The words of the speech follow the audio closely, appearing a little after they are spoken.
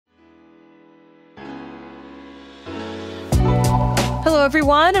Hello,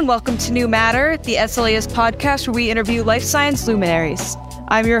 everyone, and welcome to New Matter, the SLAS podcast where we interview life science luminaries.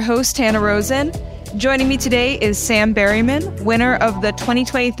 I'm your host, Hannah Rosen. Joining me today is Sam Berryman, winner of the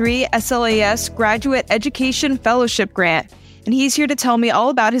 2023 SLAS Graduate Education Fellowship Grant, and he's here to tell me all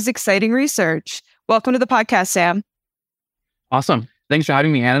about his exciting research. Welcome to the podcast, Sam. Awesome. Thanks for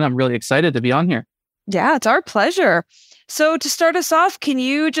having me, Hannah. I'm really excited to be on here. Yeah, it's our pleasure. So to start us off, can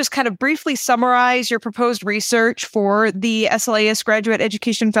you just kind of briefly summarize your proposed research for the SLAS Graduate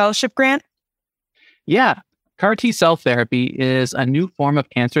Education Fellowship Grant? Yeah. CAR T-cell therapy is a new form of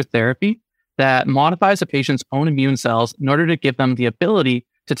cancer therapy that modifies a patient's own immune cells in order to give them the ability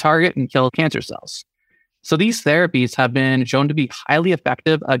to target and kill cancer cells. So these therapies have been shown to be highly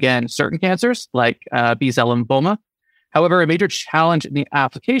effective against certain cancers like B-cell lymphoma. However, a major challenge in the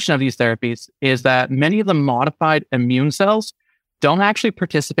application of these therapies is that many of the modified immune cells don't actually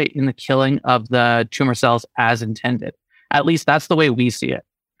participate in the killing of the tumor cells as intended. At least that's the way we see it.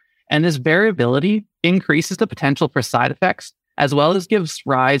 And this variability increases the potential for side effects, as well as gives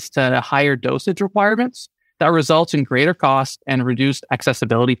rise to higher dosage requirements that results in greater cost and reduced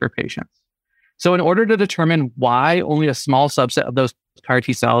accessibility for patients. So in order to determine why only a small subset of those CAR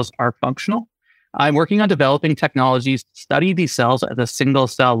T cells are functional, I'm working on developing technologies to study these cells at a single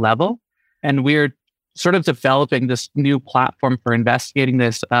cell level. And we're sort of developing this new platform for investigating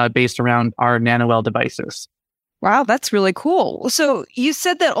this based around our nanowell devices. Wow, that's really cool. So you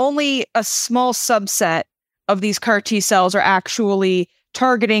said that only a small subset of these CAR T cells are actually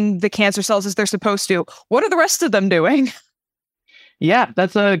targeting the cancer cells as they're supposed to. What are the rest of them doing? Yeah,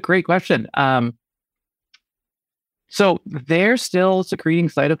 that's a great question. So they're still secreting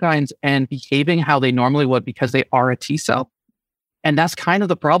cytokines and behaving how they normally would because they are a T cell. And that's kind of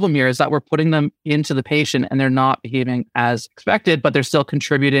the problem here, is that we're putting them into the patient and they're not behaving as expected, but they're still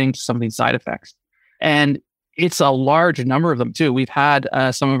contributing to some of these side effects. And it's a large number of them too. We've had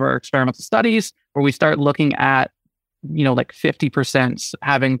some of our experimental studies where we start looking at, like 50%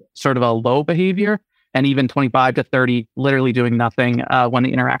 having sort of a low behavior and even 25 to 30 literally doing nothing when they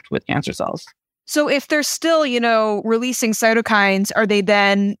interact with cancer cells. So if they're still, releasing cytokines, are they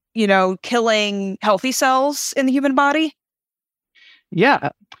then, killing healthy cells in the human body? Yeah,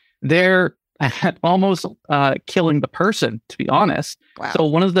 they're almost killing the person, to be honest. Wow. So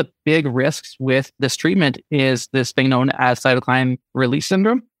one of the big risks with this treatment is this thing known as cytokine release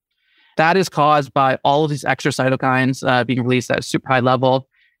syndrome. That is caused by all of these extra cytokines being released at a super high level.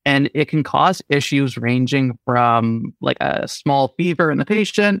 And it can cause issues ranging from like a small fever in the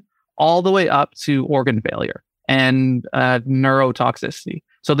patient all the way up to organ failure and neurotoxicity.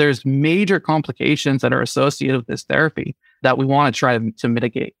 So there's major complications that are associated with this therapy that we want to try to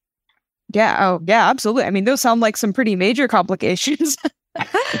mitigate. Yeah. Oh, yeah, absolutely. I mean, those sound like some pretty major complications.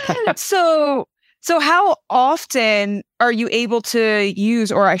 So how often are you able to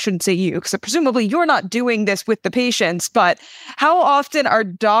use, or I shouldn't say you, because presumably you're not doing this with the patients, but how often are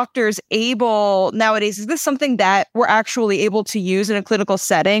doctors able nowadays? Is this something that we're actually able to use in a clinical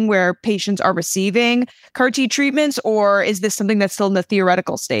setting where patients are receiving CAR T treatments, or is this something that's still in the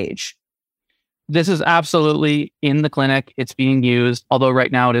theoretical stage? This is absolutely in the clinic. It's being used, although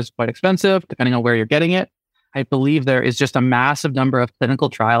right now it is quite expensive, depending on where you're getting it. I believe there is just a massive number of clinical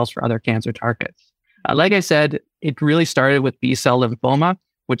trials for other cancer targets. Like I said, it really started with B-cell lymphoma,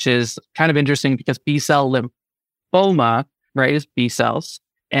 which is kind of interesting because B-cell lymphoma, right, is B cells.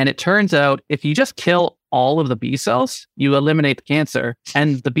 And it turns out if you just kill all of the B cells, you eliminate the cancer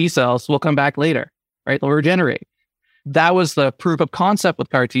and the B cells will come back later, right? They'll regenerate. That was the proof of concept with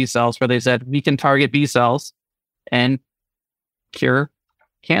CAR T cells, where they said we can target B cells and cure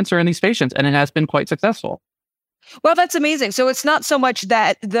cancer in these patients. And it has been quite successful. Well, that's amazing. So it's not so much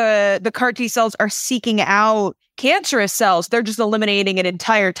that the CAR T cells are seeking out cancerous cells. They're just eliminating an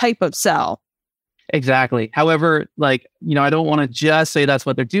entire type of cell. Exactly. However, I don't want to just say that's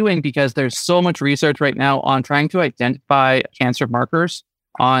what they're doing, because there's so much research right now on trying to identify cancer markers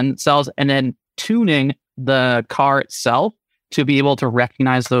on cells and then tuning the CAR itself to be able to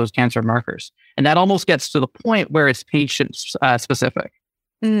recognize those cancer markers. And that almost gets to the point where it's patient specific.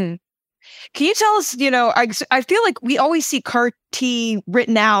 Mm. Can you tell us, I feel like we always see CAR T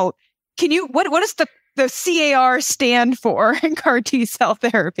written out. What does the CAR stand for in CAR T cell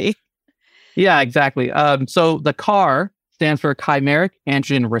therapy? Yeah, exactly. So the CAR stands for chimeric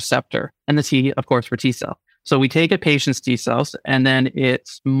antigen receptor, and the T, of course, for T cell. So we take a patient's T cells and then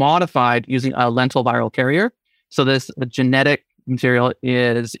it's modified using a lentiviral carrier. So this genetic material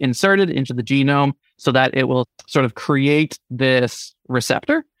is inserted into the genome so that it will sort of create this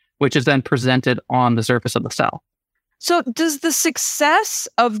receptor, which is then presented on the surface of the cell. So does the success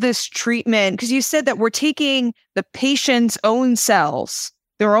of this treatment, because you said that we're taking the patient's own cells,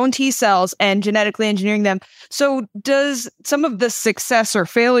 their own T cells, and genetically engineering them. So does some of the success or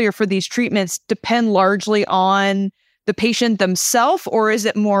failure for these treatments depend largely on the patient themselves, or is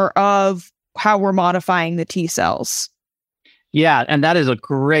it more of how we're modifying the T cells? Yeah, and that is a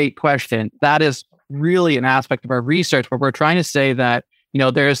great question. That is really an aspect of our research where we're trying to say that,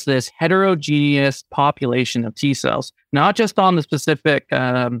 there's this heterogeneous population of T cells, not just on the specific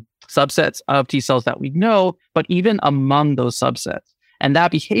subsets of T cells that we know, but even among those subsets. And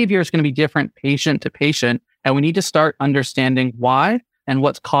that behavior is going to be different patient to patient. And we need to start understanding why and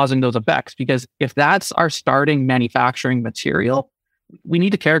what's causing those effects. Because if that's our starting manufacturing material, we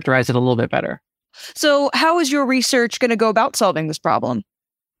need to characterize it a little bit better. So how is your research going to go about solving this problem?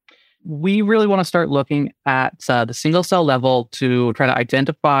 We really want to start looking at the single cell level to try to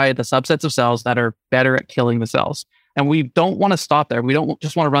identify the subsets of cells that are better at killing the cells. And we don't want to stop there. We don't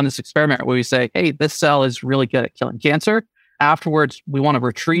just want to run this experiment where we say, hey, this cell is really good at killing cancer. Afterwards, we want to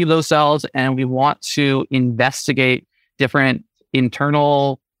retrieve those cells and we want to investigate different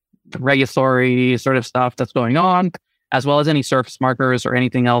internal regulatory sort of stuff that's going on, as well as any surface markers or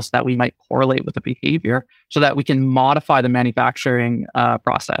anything else that we might correlate with the behavior so that we can modify the manufacturing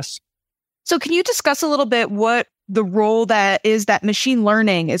process. So can you discuss a little bit what the role that machine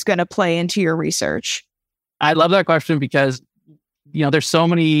learning is going to play into your research? I love that question because, there's so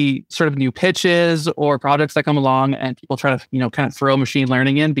many sort of new pitches or projects that come along and people try to, kind of throw machine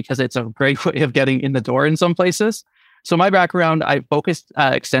learning in because it's a great way of getting in the door in some places. So my background, I focused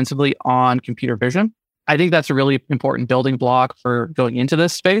extensively on computer vision. I think that's a really important building block for going into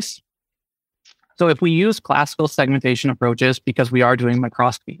this space. So if we use classical segmentation approaches, because we are doing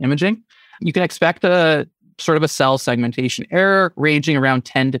microscopy imaging, you can expect a sort of a cell segmentation error ranging around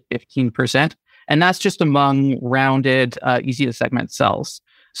 10 to 15%. And that's just among rounded, easy to segment cells.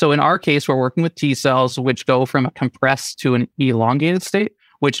 So in our case, we're working with T cells, which go from a compressed to an elongated state,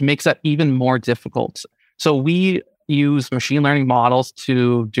 which makes that even more difficult. So we use machine learning models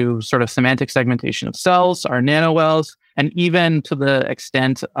to do sort of semantic segmentation of cells, our nanowells, and even to the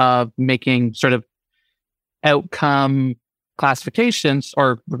extent of making sort of outcome classifications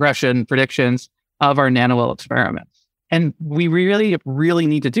or regression predictions of our nanowell experiments. And we really, really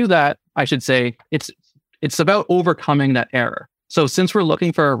need to do that. I should say it's about overcoming that error. So since we're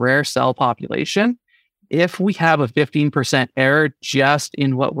looking for a rare cell population, if we have a 15% error just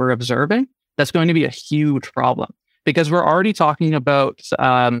in what we're observing, that's going to be a huge problem because we're already talking about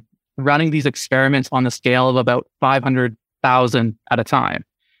running these experiments on the scale of about 500,000 at a time.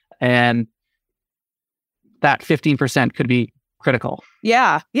 And that 15% could be critical.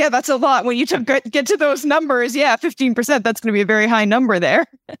 Yeah, that's a lot. When you get to those numbers, 15%, that's going to be a very high number there.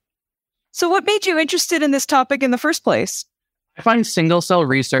 So what made you interested in this topic in the first place? I find single cell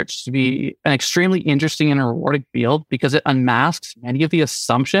research to be an extremely interesting and rewarding field because it unmasks many of the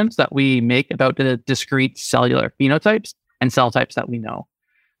assumptions that we make about the discrete cellular phenotypes and cell types that we know.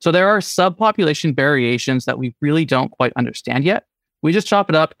 So there are subpopulation variations that we really don't quite understand yet. We just chop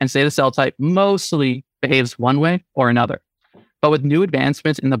it up and say the cell type mostly behaves one way or another. But with new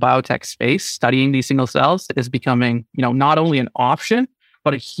advancements in the biotech space, studying these single cells is becoming, not only an option,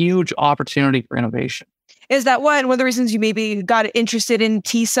 but a huge opportunity for innovation. Is that one of the reasons you maybe got interested in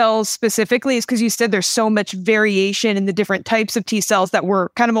T cells specifically is because you said there's so much variation in the different types of T cells that we're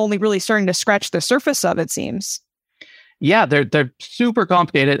kind of only really starting to scratch the surface of, it seems. Yeah, they're super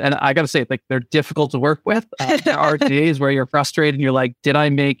complicated. And I got to say, they're difficult to work with. There are days where you're frustrated and you're like, did I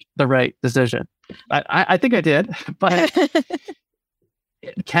make the right decision? I think I did, but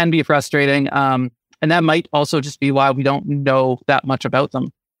it can be frustrating. And that might also just be why we don't know that much about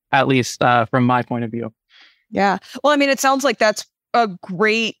them, at least from my point of view. Yeah. Well, I mean, it sounds like that's a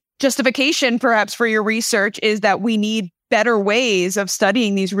great justification perhaps for your research is that we need better ways of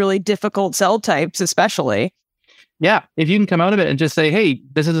studying these really difficult cell types, especially. Yeah. If you can come out of it and just say, hey,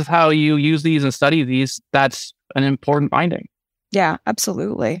 this is how you use these and study these, that's an important finding. Yeah,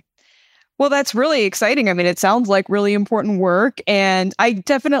 absolutely. Well, that's really exciting. I mean, it sounds like really important work. And I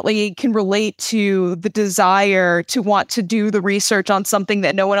definitely can relate to the desire to want to do the research on something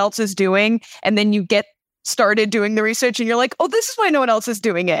that no one else is doing. And then you get started doing the research and you're like, oh, this is why no one else is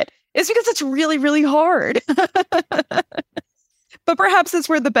doing it. It's because it's really, really hard. But perhaps that's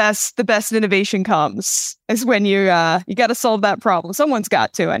where the best innovation comes, is when you got to solve that problem. Someone's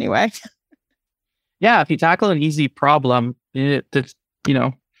got to anyway. Yeah, if you tackle an easy problem, it's,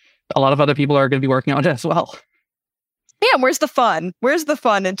 a lot of other people are going to be working on it as well. Yeah, where's the fun? Where's the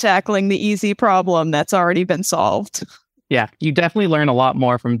fun in tackling the easy problem that's already been solved? Yeah, you definitely learn a lot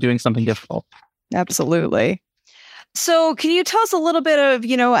more from doing something difficult. Absolutely. So can you tell us a little bit of,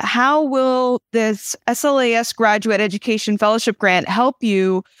 how will this SLAS graduate education fellowship grant help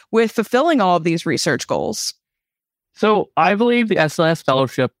you with fulfilling all of these research goals? So I believe the SLAS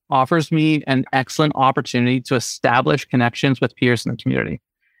fellowship offers me an excellent opportunity to establish connections with peers in the community.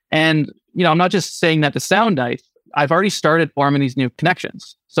 And, I'm not just saying that to sound nice. I've already started forming these new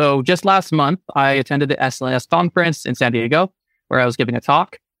connections. So just last month, I attended the SLAS conference in San Diego, where I was giving a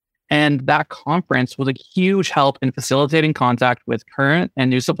talk. And that conference was a huge help in facilitating contact with current and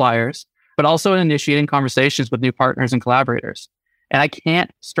new suppliers, but also in initiating conversations with new partners and collaborators. And I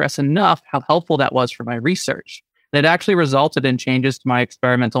can't stress enough how helpful that was for my research. It actually resulted in changes to my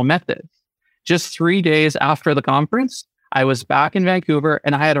experimental methods. Just 3 days after the conference, I was back in Vancouver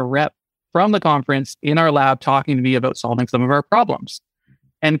and I had a rep from the conference in our lab talking to me about solving some of our problems.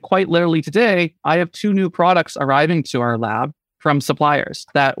 And quite literally today, I have 2 new products arriving to our lab from suppliers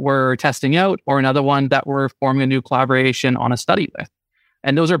that we're testing out, or another one that we're forming a new collaboration on a study with.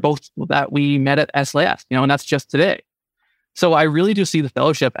 And those are both that we met at SLAS, and that's just today. So I really do see the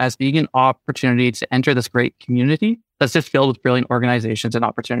fellowship as being an opportunity to enter this great community that's just filled with brilliant organizations and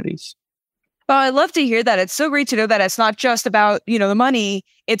opportunities. Well, I love to hear that. It's so great to know that it's not just about, the money.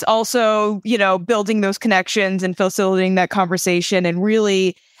 It's also, building those connections and facilitating that conversation and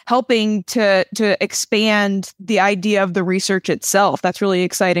really helping to expand the idea of the research itself. That's really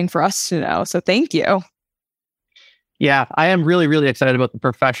exciting for us to know. So thank you. Yeah, I am really, really excited about the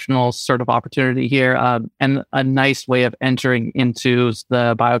professional sort of opportunity here and a nice way of entering into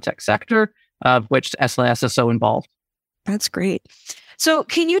the biotech sector, of which SLAS is so involved. That's great. So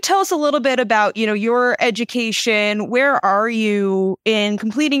can you tell us a little bit about, your education? Where are you in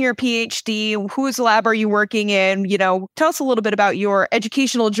completing your PhD? Whose lab are you working in? Tell us a little bit about your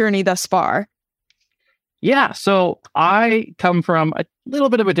educational journey thus far. Yeah, so I come from a little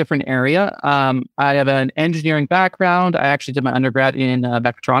bit of a different area. I have an engineering background. I actually did my undergrad in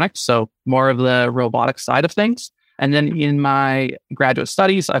mechatronics, so more of the robotics side of things. And then in my graduate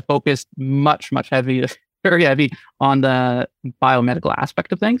studies, I focused very heavy on the biomedical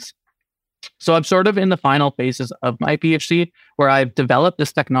aspect of things. So I'm sort of in the final phases of my PhD where I've developed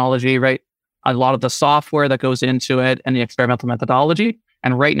this technology, right? A lot of the software that goes into it and the experimental methodology.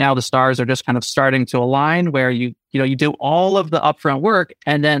 And right now the stars are just kind of starting to align where you do all of the upfront work.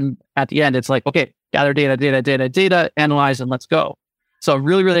 And then at the end, it's like, okay, gather data, analyze, and let's go. So I'm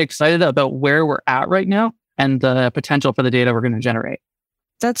really, really excited about where we're at right now and the potential for the data we're going to generate.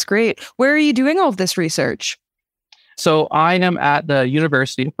 That's great. Where are you doing all of this research? So I am at the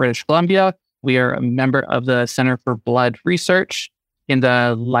University of British Columbia. We are a member of the Center for Blood Research in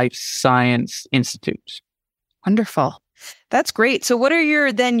the Life Science Institute. Wonderful. That's great. So what are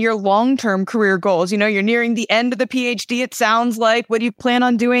your long-term career goals? You're nearing the end of the PhD, it sounds like. What do you plan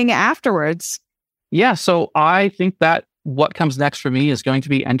on doing afterwards? Yeah, so I think that what comes next for me is going to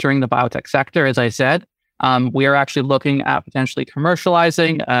be entering the biotech sector, as I said. We are actually looking at potentially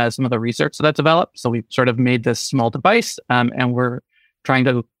commercializing some of the research that's developed. So we've sort of made this small device and we're trying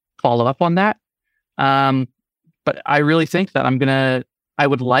to follow up on that. But I really think that I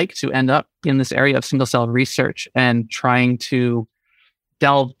would like to end up in this area of single cell research and trying to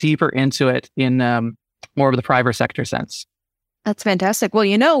delve deeper into it in more of the private sector sense. That's fantastic.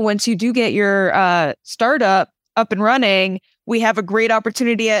 Well, once you do get your startup up and running, we have a great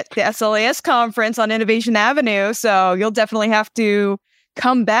opportunity at the SLAS conference on Innovation Avenue. So you'll definitely have to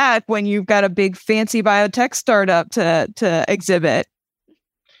come back when you've got a big fancy biotech startup to exhibit.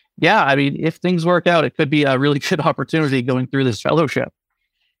 Yeah, I mean, if things work out, it could be a really good opportunity going through this fellowship.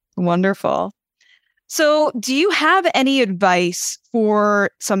 Wonderful. So do you have any advice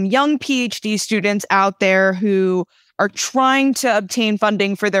for some young PhD students out there who are trying to obtain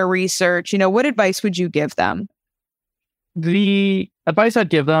funding for their research? What advice would you give them? The advice I'd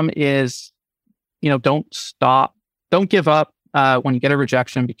give them is, don't give up when you get a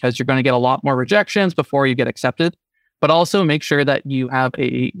rejection, because you're going to get a lot more rejections before you get accepted. But also make sure that you have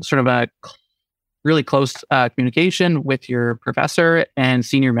a sort of a really close communication with your professor and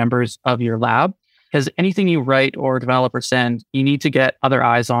senior members of your lab. Because anything you write or develop or send, you need to get other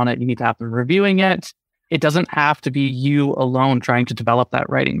eyes on it. You need to have them reviewing it. It doesn't have to be you alone trying to develop that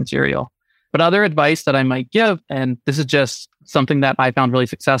writing material. But other advice that I might give, and this is just something that I found really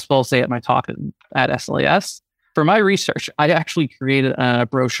successful, say at my talk at SLAS, for my research, I actually created a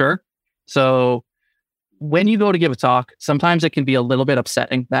brochure. So when you go to give a talk, sometimes it can be a little bit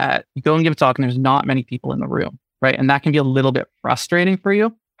upsetting that you go and give a talk and there's not many people in the room, right? And that can be a little bit frustrating for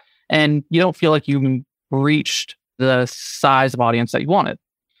you. And you don't feel like you reached the size of audience that you wanted.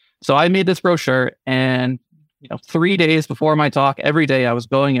 So I made this brochure, and 3 days before my talk, every day I was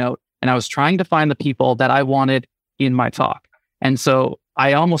going out and I was trying to find the people that I wanted in my talk. And so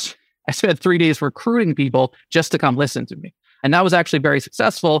I spent 3 days recruiting people just to come listen to me. And that was actually very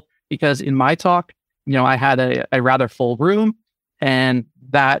successful because in my talk, I had a rather full room, and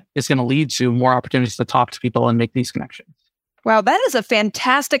that is going to lead to more opportunities to talk to people and make these connections. Wow, that is a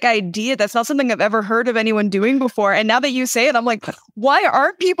fantastic idea. That's not something I've ever heard of anyone doing before. And now that you say it, I'm like, why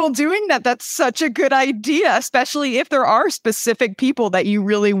aren't people doing that? That's such a good idea, especially if there are specific people that you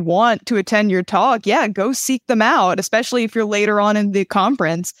really want to attend your talk. Yeah, go seek them out, especially if you're later on in the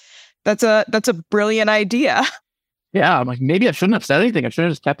conference. That's a brilliant idea. Yeah, I'm like, maybe I shouldn't have said anything. I should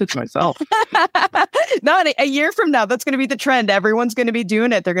have just kept it to myself. Not a year from now, that's going to be the trend. Everyone's going to be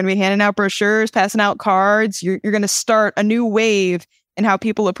doing it. They're going to be handing out brochures, passing out cards. You're going to start a new wave in how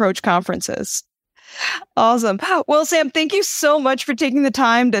people approach conferences. Awesome. Well, Sam, thank you so much for taking the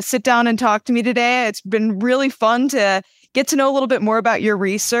time to sit down and talk to me today. It's been really fun to get to know a little bit more about your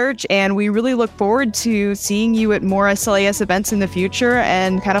research, and we really look forward to seeing you at more SLAS events in the future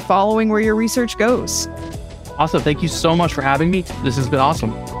and kind of following where your research goes. Awesome. Thank you so much for having me. This has been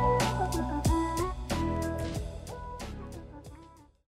awesome.